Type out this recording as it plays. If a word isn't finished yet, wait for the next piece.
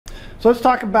So let's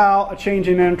talk about a change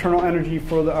in internal energy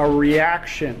for a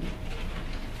reaction.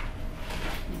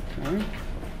 Okay.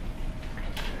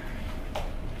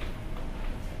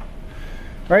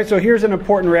 All right, so here's an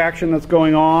important reaction that's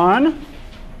going on.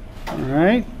 All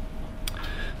right.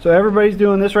 So everybody's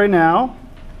doing this right now.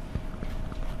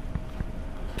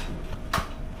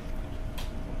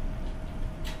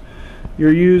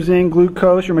 You're using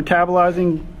glucose, you're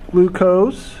metabolizing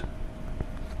glucose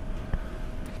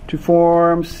to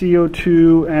form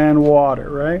CO2 and water,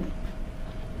 right?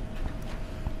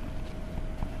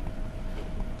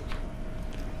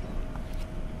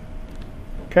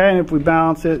 Okay, and if we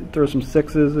balance it, throw some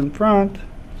sixes in front.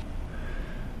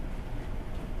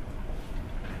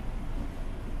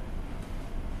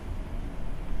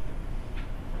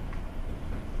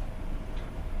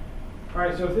 All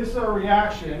right, so if this is our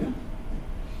reaction,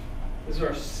 this is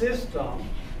our system,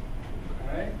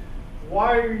 okay?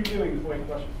 Why are you doing this? Wait,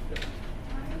 question.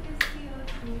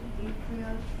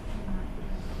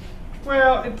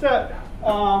 Well, it's that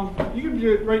you can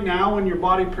do it right now when your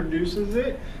body produces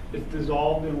it. It's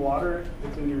dissolved in water.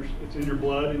 It's in your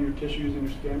blood, in your tissues, in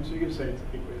your skin. So you can say it's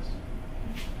aqueous.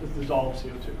 It's dissolved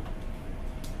CO2.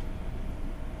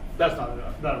 That's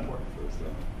not that important for this though.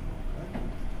 Okay.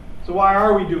 So why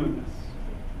are we doing this?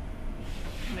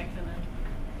 Make energy.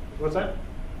 What's that?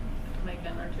 To make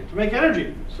energy. To make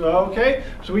energy. So okay.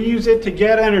 So we use it to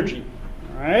get energy.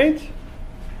 All right.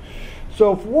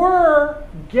 So if we're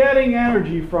getting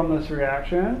energy from this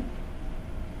reaction,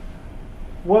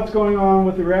 what's going on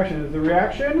with the reaction? Is the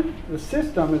reaction, the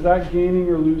system, is that gaining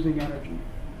or losing energy?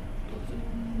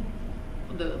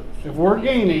 If we're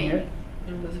gaining it,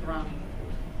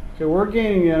 okay, we're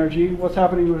gaining energy, what's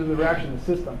happening with the reaction, the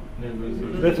system?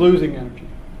 It's losing energy.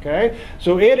 Okay?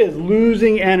 So it is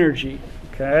losing energy.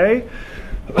 Okay?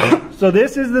 So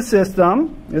this is the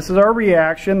system. This is our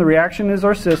reaction. The reaction is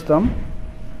our system.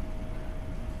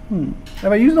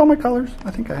 Have I used all my colors?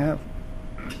 I think I have.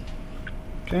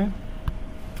 Okay.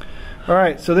 All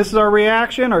right, so this is our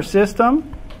reaction, our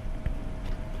system.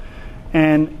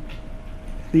 And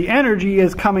the energy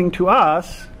is coming to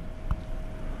us,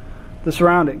 the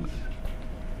surroundings.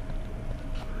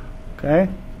 Okay?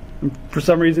 And for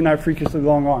some reason, I have freakishly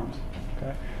long arms.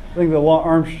 Okay? I think the long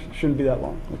arms shouldn't be that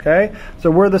long. Okay?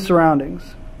 So we're the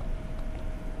surroundings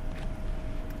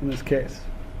in this case.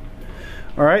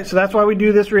 All right, so that's why we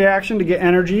do this reaction, to get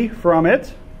energy from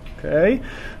it. Okay?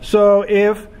 So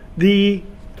if the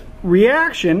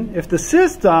reaction, if the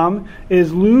system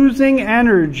is losing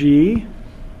energy,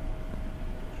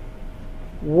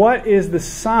 what is the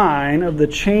sign of the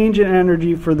change in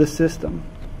energy for the system?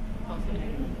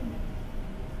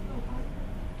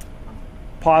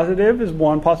 Positive is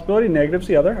one possibility, negative is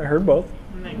the other. I heard both.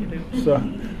 Negative. So,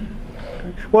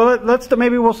 well,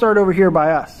 maybe we'll start over here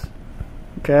by us.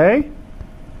 Okay?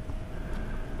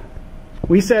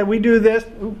 We said we do this.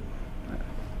 Ooh,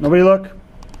 nobody look.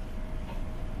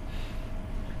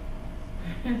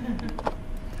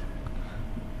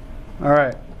 All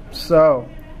right, so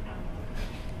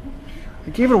I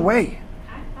gave it away.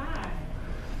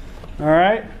 All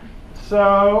right,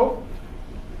 so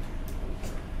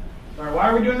all right, why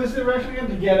are we doing this direction again?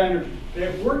 To get energy.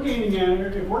 If we're gaining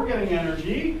energy, if we're getting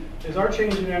energy, is our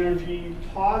change in energy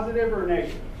positive or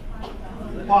negative?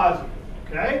 Positive.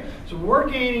 Okay, so we're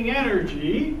gaining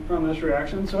energy from this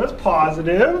reaction, so it's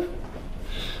positive.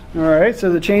 All right,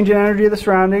 so the change in energy of the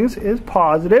surroundings is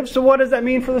positive. So what does that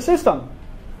mean for the system?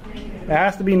 It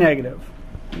has to be negative.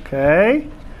 Okay?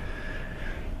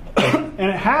 And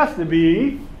it has to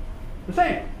be the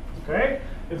same. Okay?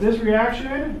 If this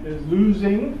reaction is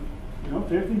losing,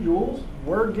 50 joules,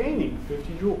 we're gaining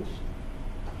 50 joules.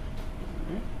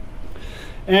 Okay?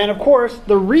 And of course,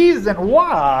 the reason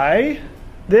why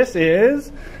this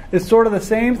is sort of the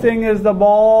same thing as the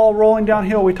ball rolling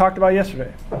downhill we talked about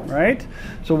yesterday, right?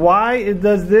 So why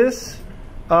does this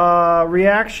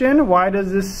reaction, why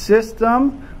does this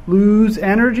system lose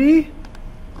energy?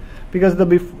 Because the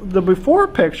before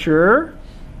picture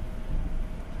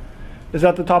is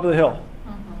at the top of the hill.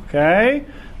 Okay?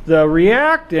 The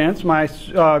reactants, my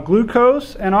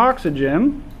glucose and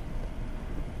oxygen,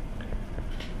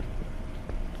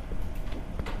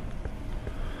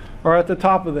 are at the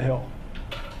top of the hill.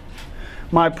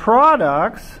 My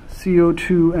products,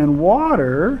 CO2 and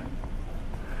water,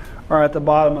 are at the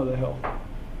bottom of the hill.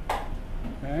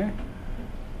 Okay?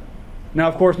 Now,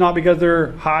 of course, not because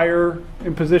they're higher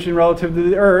in position relative to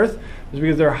the Earth. It's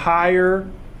because they're higher,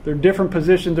 they're different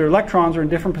positions, their electrons are in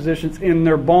different positions in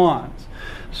their bonds.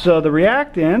 So the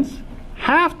reactants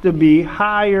have to be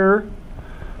higher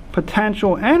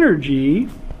potential energy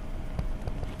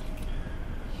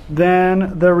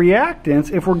than the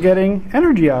reactants if we're getting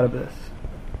energy out of this.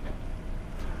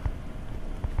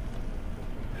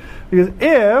 Because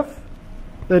if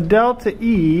the delta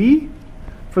E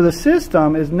for the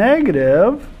system is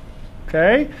negative,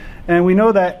 okay, and we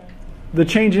know that the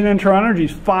change in internal energy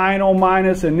is final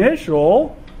minus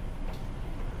initial,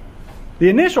 the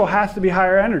initial has to be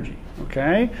higher energy,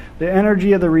 okay? The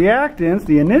energy of the reactants,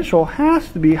 the initial,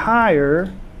 has to be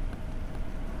higher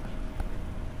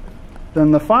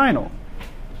than the final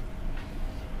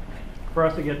for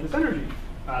us to get this energy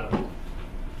out of it.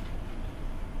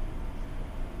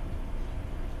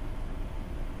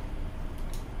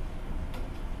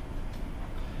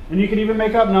 And you can even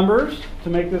make up numbers to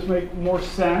make this make more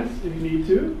sense if you need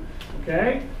to.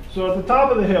 Okay? So at the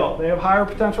top of the hill, they have higher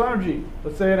potential energy.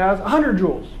 Let's say it has 100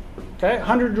 joules. Okay?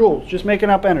 100 joules, just making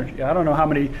up energy. I don't know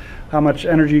how much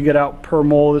energy you get out per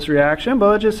mole of this reaction, but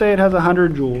let's just say it has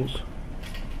 100 joules.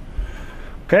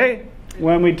 Okay?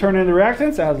 When we turn into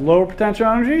reactants, it has lower potential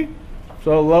energy.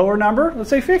 So a lower number, let's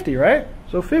say 50, right?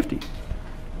 So 50.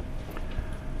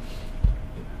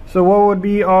 So what would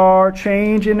be our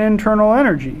change in internal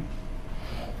energy?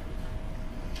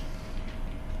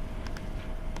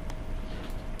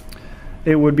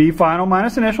 It would be final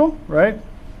minus initial, right?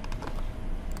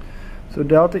 So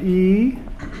delta E,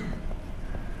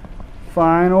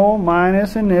 final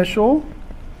minus initial.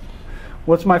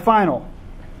 What's my final?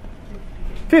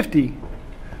 50,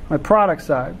 my product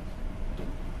side.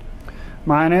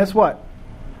 Minus what?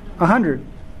 100.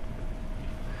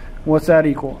 What's that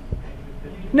equal?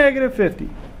 Negative 50.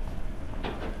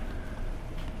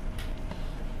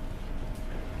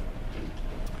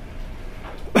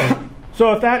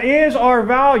 So if that is our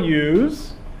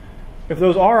values, if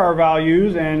those are our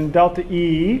values and delta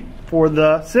E for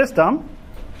the system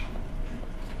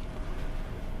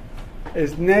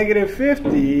is negative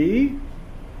 50,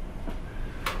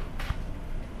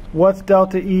 what's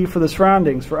delta E for the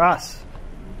surroundings for us?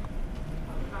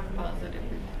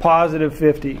 Positive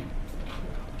 50.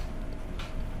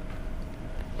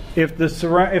 If the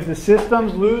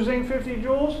system's losing 50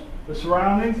 joules, the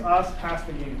surroundings, us, has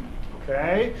to gain.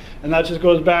 Okay? And that just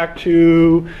goes back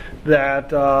to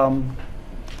that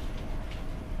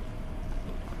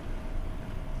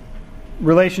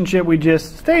relationship we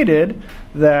just stated,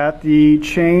 that the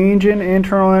change in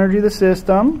internal energy of the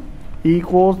system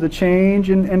equals the change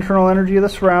in internal energy of the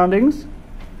surroundings,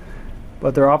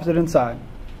 but they're opposite inside.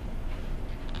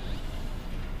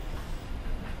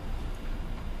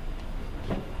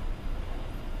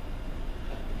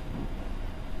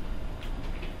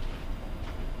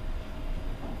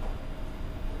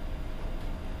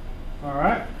 All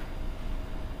right.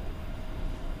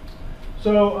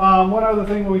 So one other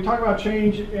thing, when we talk about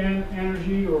change in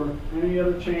energy or any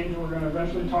other change we're going to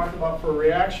eventually talk about for a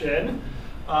reaction,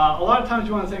 a lot of times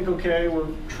you want to think, okay, we're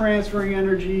transferring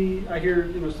energy. I hear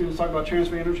students talk about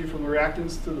transferring energy from the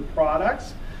reactants to the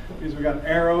products because we got an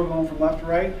arrow going from left to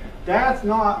right. That's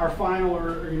not our final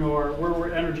or where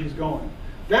our energy is going.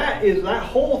 That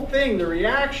whole thing, the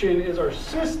reaction, is our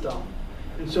system.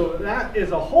 And so that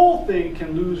is a whole thing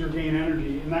can lose or gain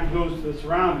energy, and that goes to the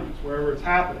surroundings, wherever it's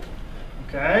happening.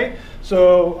 Okay?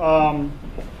 So,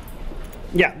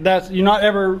 yeah, you're not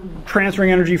ever transferring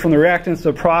energy from the reactants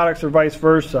to the products or vice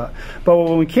versa. But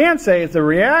what we can say is the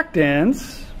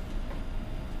reactants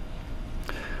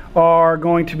are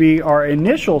going to be our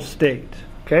initial state.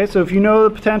 Okay? So if you know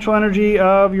the potential energy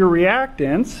of your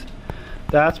reactants,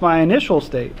 that's my initial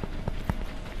state.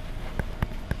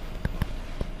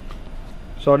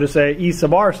 So I'll just say E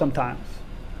sub R sometimes,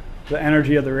 the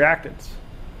energy of the reactants.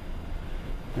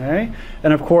 Okay?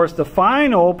 And of course, the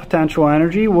final potential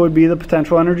energy would be the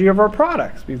potential energy of our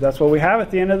products, because that's what we have at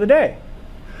the end of the day.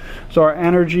 So our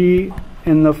energy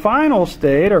in the final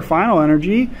state, or final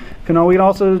energy, we can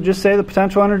also just say the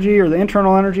potential energy or the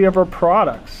internal energy of our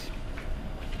products.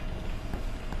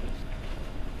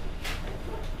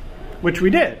 Which we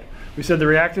did. We said the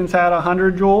reactants had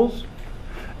 100 joules.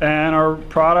 And our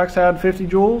products had 50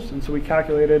 joules, and so we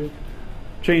calculated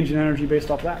change in energy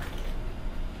based off that.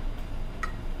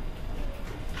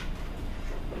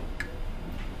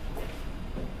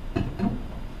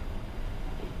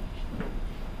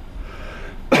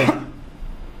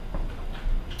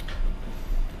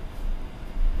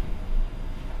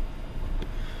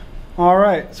 All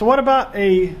right, so what about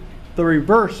the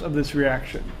reverse of this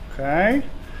reaction? Okay.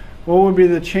 What would be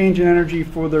the change in energy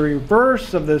for the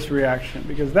reverse of this reaction?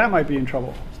 Because that might be in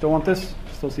trouble. Still want this?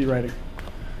 Still see writing.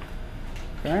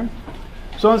 Okay.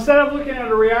 So instead of looking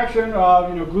at a reaction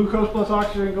of glucose plus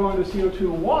oxygen going to CO2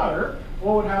 and water,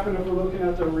 what would happen if we're looking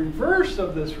at the reverse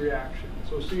of this reaction?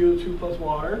 So CO2 plus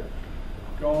water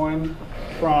going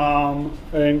from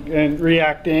and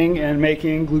reacting and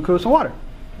making glucose and water.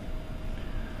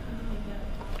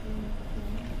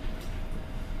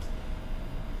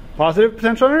 Positive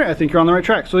potential energy? I think you're on the right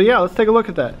track. So yeah, let's take a look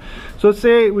at that. So let's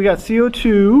say we got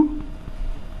CO2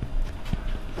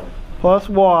 plus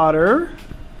water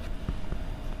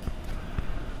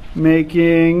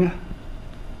making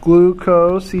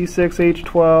glucose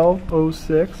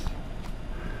C6H12O6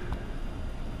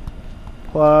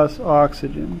 plus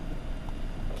oxygen.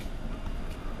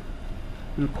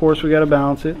 And of course we got to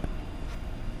balance it.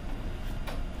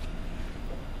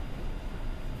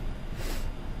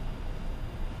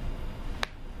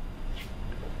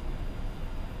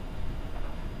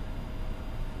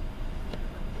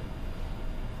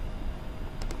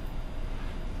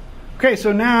 Okay,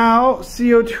 so now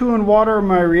CO2 and water are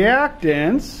my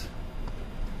reactants.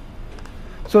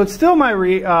 So it's still my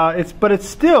but it's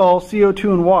still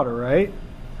CO2 and water, right?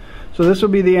 So this will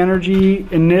be the energy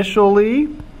initially.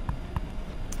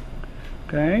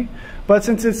 Okay, but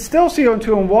since it's still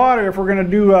CO2 and water, if we're going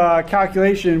to do a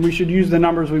calculation, we should use the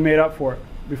numbers we made up for it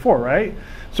before, right?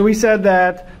 So we said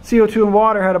that CO2 and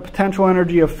water had a potential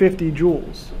energy of 50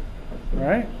 joules,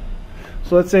 right?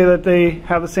 So let's say that they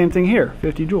have the same thing here,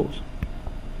 50 joules.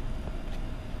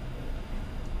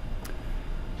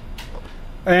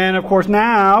 And of course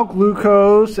now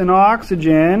glucose and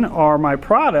oxygen are my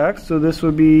products, so this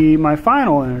would be my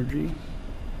final energy.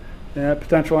 And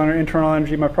potential internal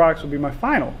energy of my products would be my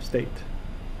final state.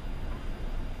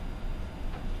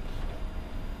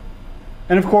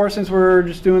 And of course, since we're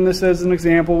just doing this as an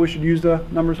example, we should use the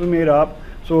numbers we made up.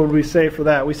 So what would we say for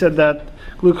that? We said that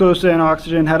glucose and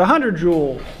oxygen had 100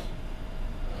 joules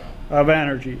of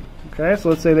energy. Okay, so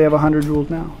let's say they have 100 joules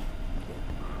now.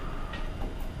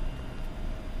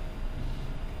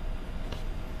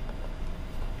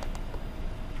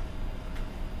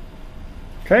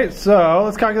 Okay, so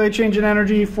let's calculate change in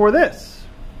energy for this.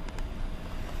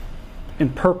 In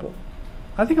purple.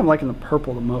 I think I'm liking the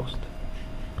purple the most.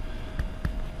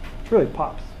 It really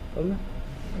pops, doesn't it?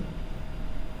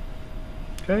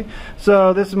 Okay,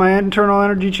 so this is my internal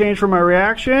energy change for my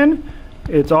reaction.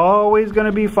 It's always going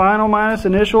to be final minus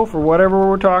initial for whatever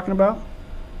we're talking about.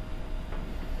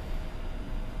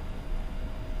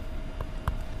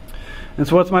 And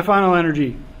so what's my final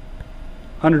energy?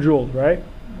 100 joules, right?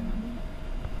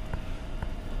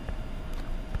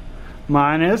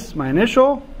 Minus my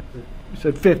initial, we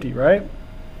said 50, right?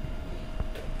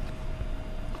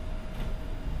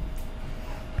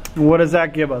 And what does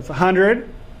that give us? 100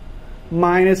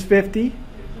 minus 50?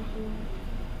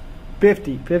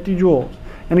 50 joules.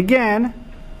 And again,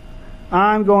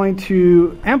 I'm going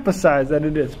to emphasize that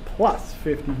it is plus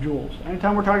 50 joules.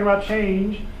 Anytime we're talking about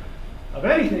change of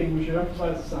anything, we should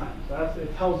emphasize the sign. So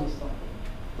it tells us something.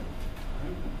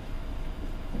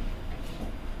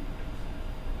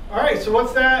 All right, so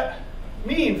what's that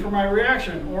mean for my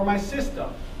reaction or my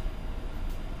system?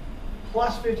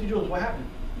 Plus 50 joules. What happened?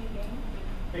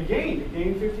 It gained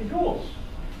 50 joules.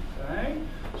 Okay,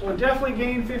 so it definitely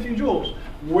gained 50 joules.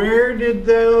 Where did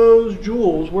those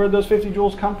 50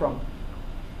 joules come from?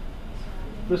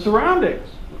 The surroundings.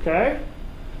 Okay.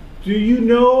 Do you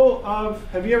know of?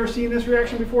 Have you ever seen this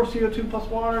reaction before? CO2 plus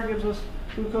water gives us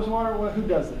glucose and water. Who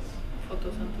does this?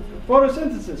 Photosynthesis.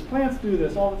 Photosynthesis. Plants do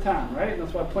this all the time, right? And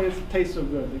that's why plants taste so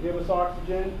good. They give us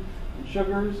oxygen and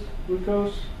sugars,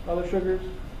 glucose, other sugars.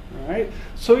 All right.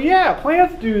 So yeah,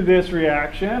 plants do this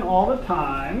reaction all the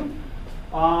time.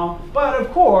 But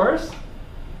of course,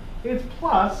 it's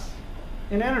plus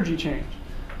an energy change.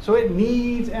 So it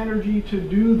needs energy to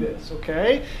do this,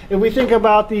 okay? If we think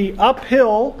about the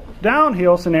uphill,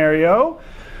 downhill scenario,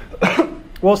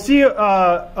 we'll see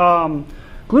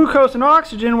glucose and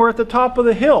oxygen were at the top of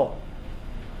the hill.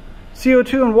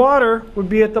 CO2 and water would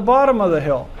be at the bottom of the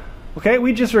hill. Okay,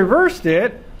 we just reversed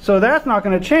it, so that's not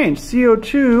going to change.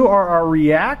 CO2 are our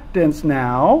reactants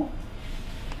now,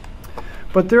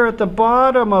 but they're at the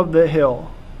bottom of the hill.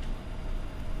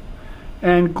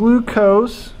 And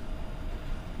glucose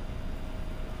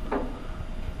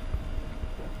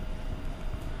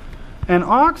and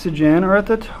oxygen are at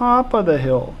the top of the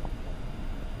hill.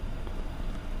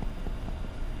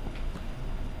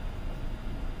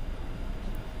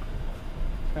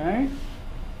 Okay?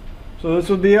 So this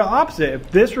would be the opposite.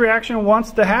 If this reaction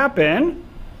wants to happen,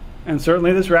 and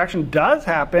certainly this reaction does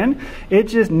happen, it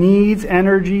just needs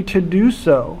energy to do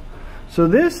so. So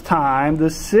this time, the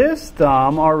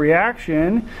system, our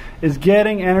reaction, is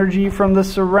getting energy from the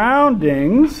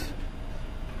surroundings,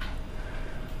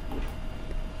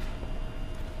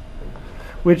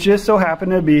 which just so happen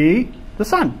to be the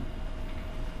sun.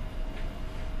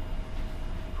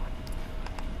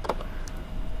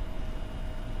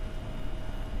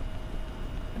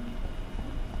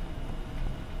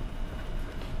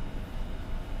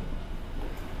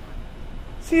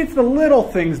 See, it's the little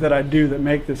things that I do that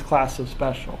make this class so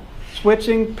special.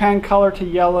 Switching pen color to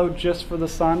yellow just for the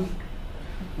sun.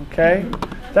 Okay?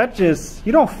 That just,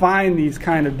 you don't find these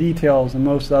kind of details in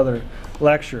most other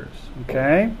lectures.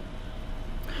 Okay?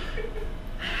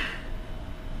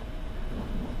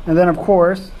 And then, of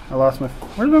course, I lost my,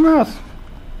 where's my mouse?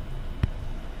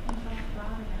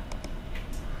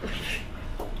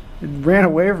 It ran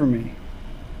away from me.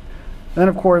 Then,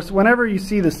 of course, whenever you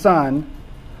see the sun,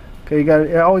 okay,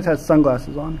 it always has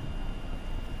sunglasses on.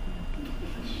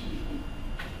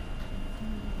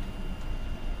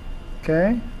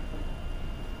 Okay?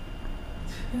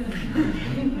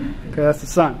 Okay, that's the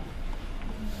sun.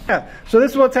 Yeah, so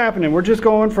this is what's happening. We're just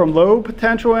going from low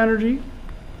potential energy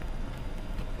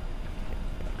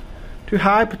to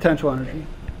high potential energy.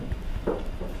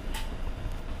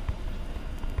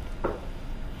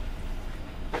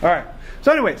 All right.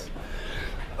 So anyways,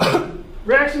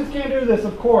 reactions can't do this,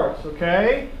 of course,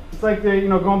 okay? It's like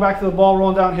going back to the ball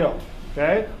rolling downhill,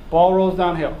 okay? Ball rolls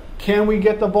downhill. Can we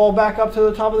get the ball back up to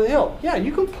the top of the hill? Yeah,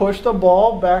 you can push the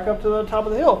ball back up to the top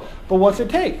of the hill. But what's it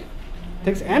take? It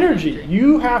takes energy.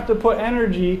 You have to put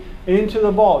energy into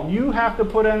the ball. You have to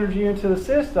put energy into the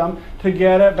system to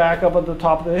get it back up at the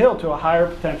top of the hill to a higher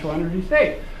potential energy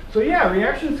state. So yeah,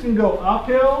 reactions can go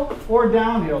uphill or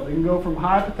downhill. They can go from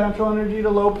high potential energy to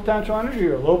low potential energy,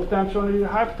 or low potential energy to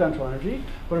high potential energy.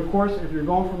 But of course, if you're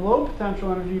going from low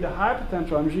potential energy to high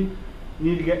potential energy,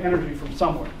 you need to get energy from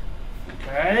somewhere.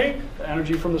 Okay? The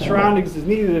energy from the surroundings is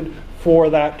needed for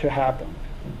that to happen.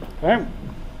 Okay?